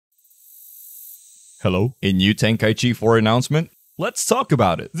Hello? A new Tenkaichi 4 announcement? Let's talk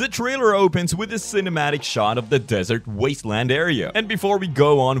about it. The trailer opens with a cinematic shot of the desert wasteland area. And before we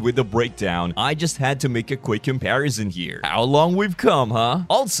go on with the breakdown, I just had to make a quick comparison here. How long we've come, huh?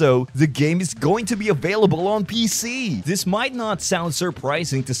 Also, the game is going to be available on PC. This might not sound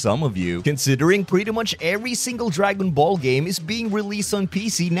surprising to some of you, considering pretty much every single Dragon Ball game is being released on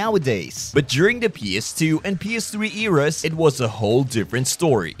PC nowadays. But during the PS2 and PS3 eras, it was a whole different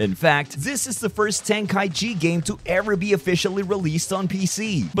story. In fact, this is the first Tenkaichi game to ever be officially released on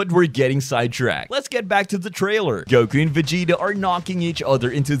PC. But we're getting sidetracked. Let's get back to the trailer. Goku and Vegeta are knocking each other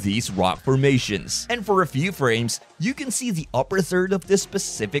into these rock formations. And for a few frames, you can see the upper third of this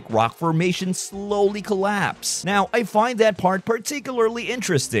specific rock formation slowly collapse. Now, I find that part particularly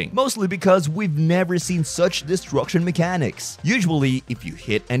interesting, mostly because we've never seen such destruction mechanics. Usually, if you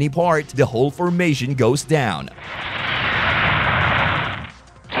hit any part, the whole formation goes down.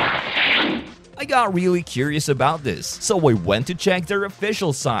 I got really curious about this, so I went to check their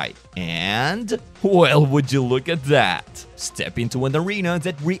official site, and well, would you look at that? Step into an arena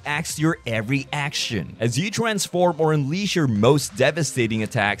that reacts to your every action. As you transform or unleash your most devastating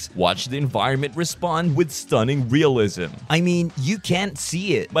attacks, watch the environment respond with stunning realism. I mean, you can't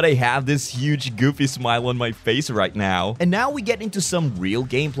see it, but I have this huge goofy smile on my face right now. And now we get into some real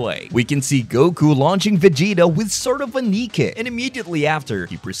gameplay. We can see Goku launching Vegeta with sort of a knee kick, and immediately after,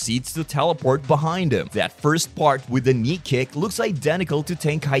 he proceeds to teleport behind him. That first part with the knee kick looks identical to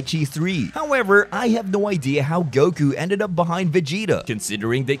Tenkaichi 3. However, I have no idea how Goku ended up behind Vegeta,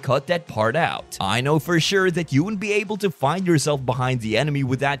 considering they cut that part out. I know for sure that you wouldn't be able to find yourself behind the enemy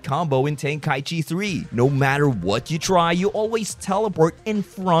with that combo in Tenkaichi 3. No matter what you try, you always teleport in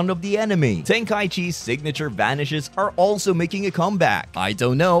front of the enemy. Tenkaichi's signature vanishes are also making a comeback. I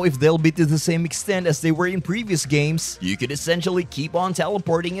don't know if they'll be to the same extent as they were in previous games. You could essentially keep on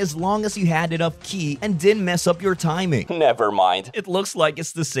teleporting as long as you had enough ki and didn't mess up your timing. Never mind, it looks like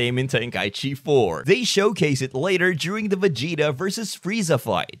it's the same in Tenkaichi 4. They showcase it later during the Vegeta vs Frieza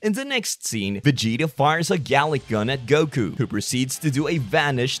fight. In the next scene, Vegeta fires a Gallic gun at Goku, who proceeds to do a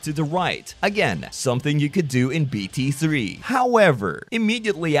Vanish to the right. Again, something you could do in BT3. However,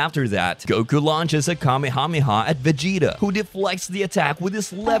 immediately after that, Goku launches a Kamehameha at Vegeta, who deflects the attack with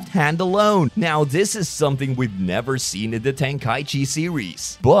his left hand alone. Now, this is something we've never seen in the Tenkaichi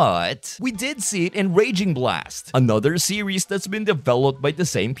series, but we did see it in Raging Blast, another series that's been developed by the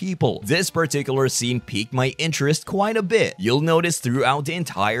same people. This particular scene piqued my interest quite a bit. You'll notice throughout the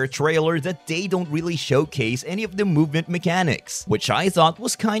entire trailer that they don't really showcase any of the movement mechanics, which I thought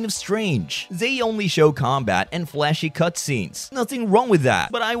was kind of strange. They only show combat and flashy cutscenes. Nothing wrong with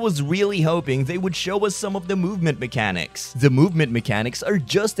that, but I was really hoping they would show us some of the movement mechanics. The movement mechanics are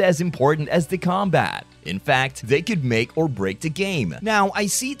just as important as the combat. In fact, they could make or break the game. Now, I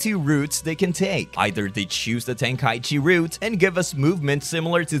see two routes they can take. Either they choose the Tenkaichi route and give us movement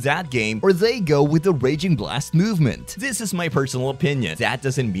similar to that game, or they go with the Raging Blast movement. This is my personal opinion. That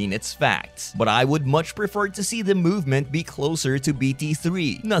doesn't mean it's facts, but I would much prefer to see the movement be closer to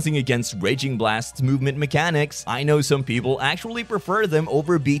BT3. Nothing against Raging Blast's movement mechanics. I know some people actually prefer them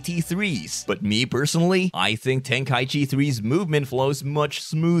over BT3's, but me personally, I think Tenkaichi 3's movement flows much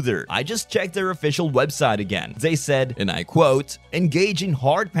smoother. I just checked their official website again. They said, and I quote, "Engage in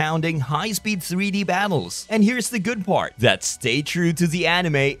heart-pounding, high-speed 3D battles." And here's the good part, that stay true to the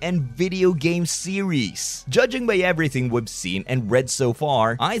anime and video game series. Judging by everything we've seen and read so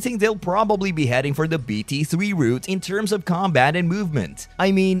far, I think they'll probably be heading for the BT3 route in terms of combat and movement.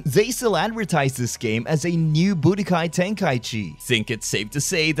 I mean, they still advertise this game as a new Budokai Tenkaichi. Think it's safe to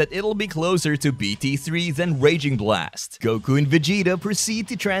say that it'll be closer to BT3 than Raging Blast. Goku and Vegeta proceed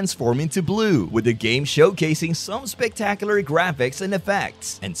to transform into blue, with the game showcasing some spectacular graphics and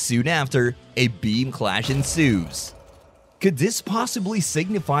effects, and soon after, a beam clash ensues. Could this possibly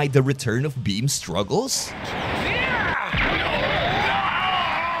signify the return of beam struggles?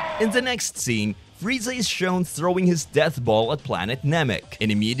 In the next scene, Frieza is shown throwing his death ball at planet Namek,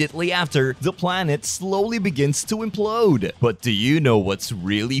 and immediately after, the planet slowly begins to implode. But do you know what's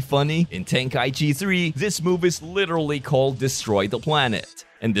really funny? In Tenkaichi 3, this move is literally called Destroy the Planet.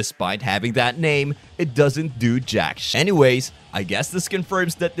 And despite having that name, it doesn't do jack shit. Anyways, I guess this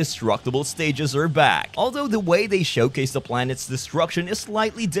confirms that destructible stages are back. Although the way they showcase the planet's destruction is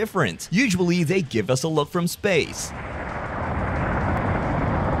slightly different. Usually they give us a look from space.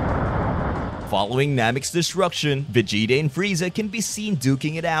 Following Namek's destruction, Vegeta and Frieza can be seen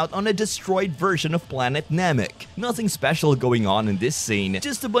duking it out on a destroyed version of planet Namek. Nothing special going on in this scene,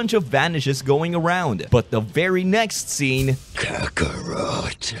 just a bunch of vanishes going around. But the very next scene...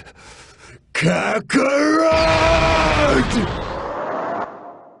 Kakarot! Kakarot!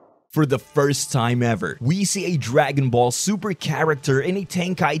 For the first time ever, we see a Dragon Ball Super character in a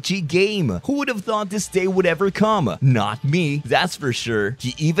Tenkaichi game. Who would have thought this day would ever come? Not me, that's for sure.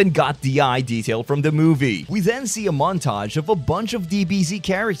 He even got the eye detail from the movie. We then see a montage of a bunch of DBZ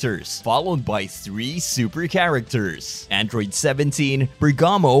characters, followed by 3 super characters: Android 17,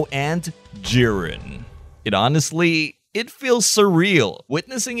 Bergamo, and Jiren. It feels surreal.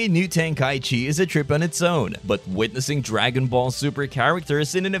 Witnessing a new Tenkaichi is a trip on its own, but witnessing Dragon Ball Super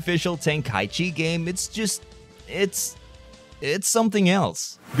characters in an official Tenkaichi game, it's something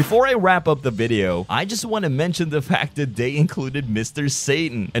else. Before I wrap up the video, I just want to mention the fact that they included Mr.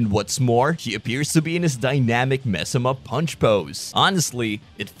 Satan, and what's more, he appears to be in his dynamic mess 'em up punch pose. Honestly,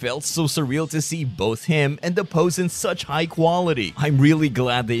 it felt so surreal to see both him and the pose in such high quality. I'm really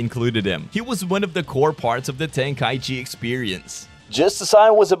glad they included him. He was one of the core parts of the Tenkaichi experience. Just as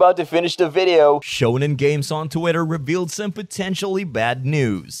I was about to finish the video, Shonen Games on Twitter revealed some potentially bad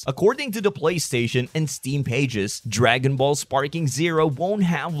news. According to the PlayStation and Steam pages, Dragon Ball Sparking Zero won't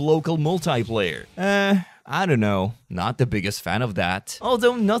have local multiplayer. I don't know. Not the biggest fan of that.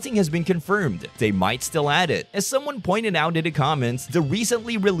 Although nothing has been confirmed, they might still add it. As someone pointed out in the comments, the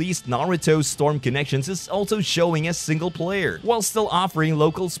recently released Naruto Storm Connections is also showing as single player, while still offering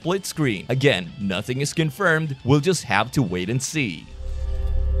local split screen. Again, nothing is confirmed, we'll just have to wait and see.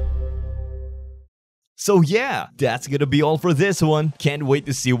 So yeah, that's gonna be all for this one. Can't wait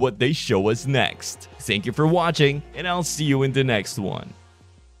to see what they show us next. Thank you for watching, and I'll see you in the next one.